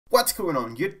What's going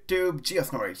on YouTube?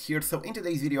 GeoSnowRight here. So in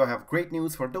today's video I have great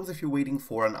news for those of you waiting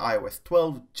for an iOS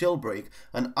 12 jailbreak.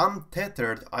 An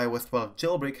untethered iOS 12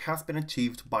 jailbreak has been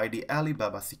achieved by the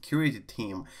Alibaba Security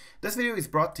Team. This video is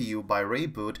brought to you by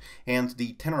Rayboot and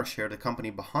the Tenorshare, the company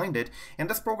behind it, and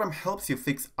this program helps you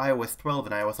fix iOS 12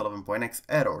 and iOS 11.x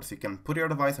errors. You can put your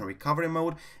device in recovery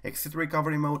mode, exit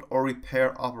recovery mode, or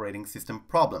repair operating system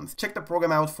problems. Check the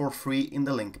program out for free in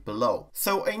the link below.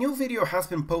 So a new video has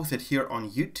been posted here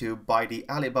on YouTube by the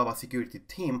Alibaba Security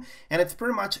Team, and it's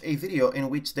pretty much a video in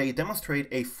which they demonstrate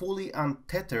a fully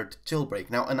untethered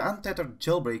jailbreak. Now, an untethered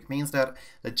jailbreak means that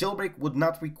the jailbreak would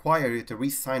not require you to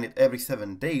re-sign it every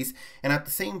 7 days, and at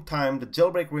the same time the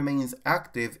jailbreak remains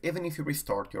active even if you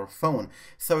restart your phone,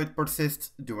 so it persists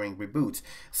during reboots.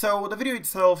 So the video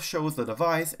itself shows the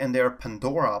device and their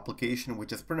Pandora application,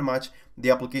 which is pretty much the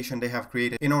application they have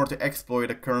created in order to exploit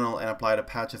the kernel and apply the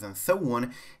patches and so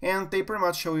on, and they pretty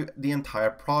much show you the entire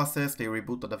process. They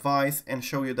reboot the device and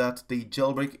show you that the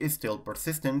jailbreak is still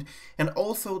persistent, and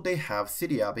also they have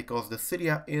Cydia because the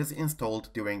Cydia is installed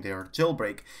during their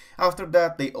jailbreak. After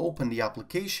that they open the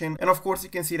application, and of course you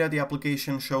can see that the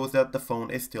application shows that the phone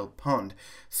is still pwned.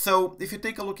 So if you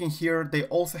take a look in here, they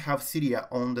also have Cydia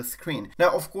on the screen. Now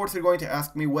of course you're going to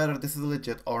ask me whether this is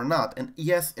legit or not, and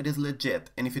yes, it is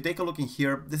legit. And if you take a look in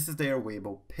here, this is their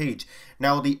Weibo page.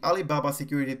 Now the Alibaba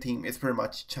Security Team is pretty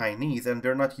much Chinese, and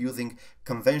they're not using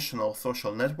conventional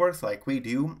social networks like we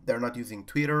do. They're not using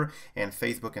Twitter and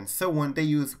Facebook and so on. They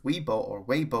use Weibo or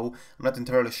Weibo. I'm not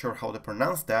entirely sure how to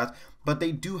pronounce that, but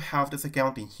they do have this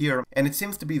account in here, and it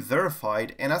seems to be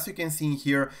verified. And as you can see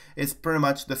here, it's pretty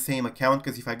much the same account,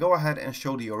 because if I go ahead and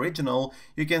show the original,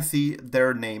 you can see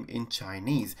their name in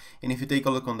Chinese. And if you take a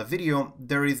look on the video,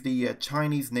 there is the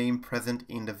Chinese name present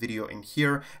in the video in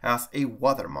here as a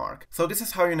watermark. So this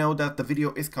is how you know that the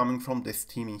video is coming from this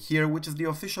team in here, which is the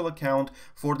official account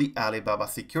for the Alibaba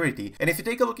Security. And if you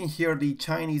take a look in here, the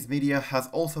Chinese media has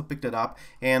also picked it up,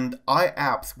 and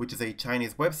iApps, which is a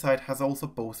Chinese website, has also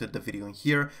posted the video in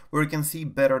here, where you can see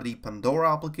better the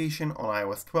Pandora application on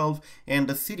iOS 12 and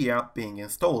the Cydia being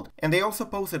installed. And they also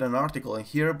posted an article in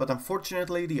here, but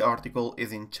unfortunately the article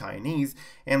is in Chinese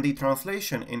and the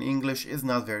translation in English is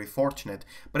not very fortunate.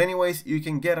 But anyways, you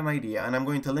can get an idea, and I'm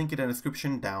going to link it in the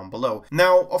description down below.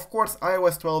 Now of course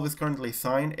iOS 12 is currently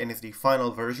signed and is the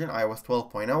final version, iOS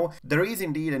 12.0. There is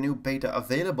indeed a new beta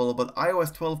available, but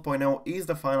iOS 12.0 is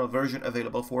the final version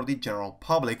available for the general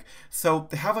public. So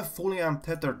to have a fully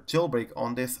untethered jailbreak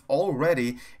on this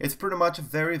already, it's pretty much a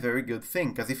very good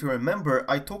thing, because if you remember,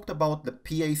 I talked about the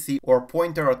PAC or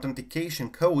Pointer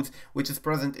Authentication Codes, which is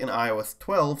present in iOS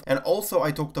 12, and also I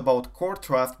talked about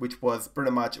CoreTrust, which was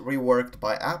pretty much reworked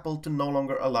by Apple to no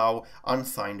longer allow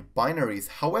unsigned binaries.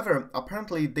 However,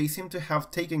 apparently they seem to have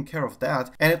taken care of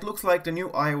that, and it looks like the new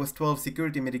iOS 12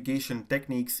 security mitigation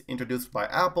techniques introduced by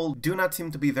Apple do not seem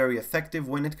to be very effective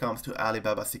when it comes to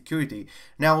Alibaba Security.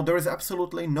 Now there is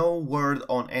absolutely no word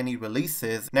on any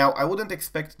releases. Now I wouldn't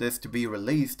expect this to be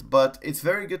released, but it's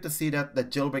very good to see that the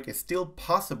jailbreak is still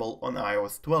possible on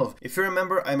iOS 12. If you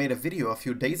remember, I made a video a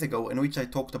few days ago in which I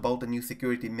talked about the new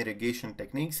security mitigation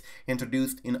techniques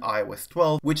introduced in iOS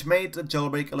 12, which made the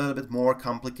jailbreak a little bit more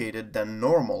complicated than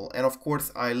normal. And of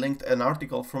course I linked an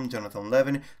article from Jonathan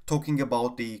Levin talking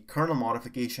about the kernel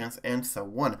modifications and so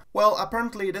on. Well,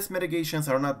 apparently these mitigations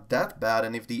are not that bad,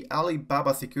 and if the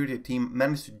Alibaba Security Team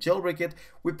managed to jailbreak it,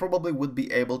 we probably would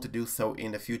be able to do so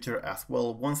in the future as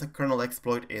well once a kernel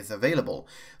exploit is available.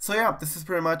 So yeah, this is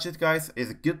pretty much it, guys.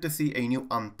 It's good to see a new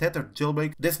untethered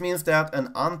jailbreak. This means that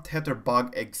an untethered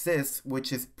bug exists,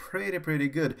 which is pretty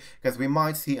good, because we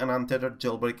might see an untethered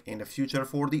jailbreak in the future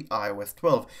for the iOS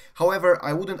 12. However,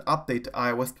 I wouldn't update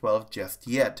iOS 12 just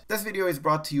yet. This video is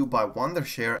brought to you by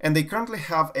Wondershare, and they currently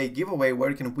have a giveaway where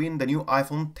you can win the new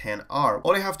iPhone XR.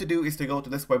 All you have to do is to go to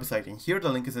this website in here, the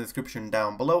link is in the description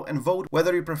down below, and vote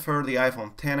whether you prefer the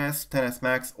iPhone XS, XS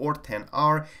Max or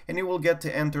XR, and you will get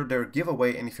to enter their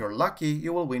giveaway, and if you're lucky,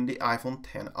 you will win the iPhone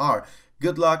XR.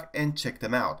 Good luck and check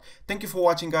them out. Thank you for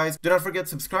watching, guys. Do not forget to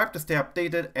subscribe to stay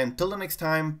updated, and till the next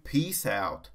time, peace out.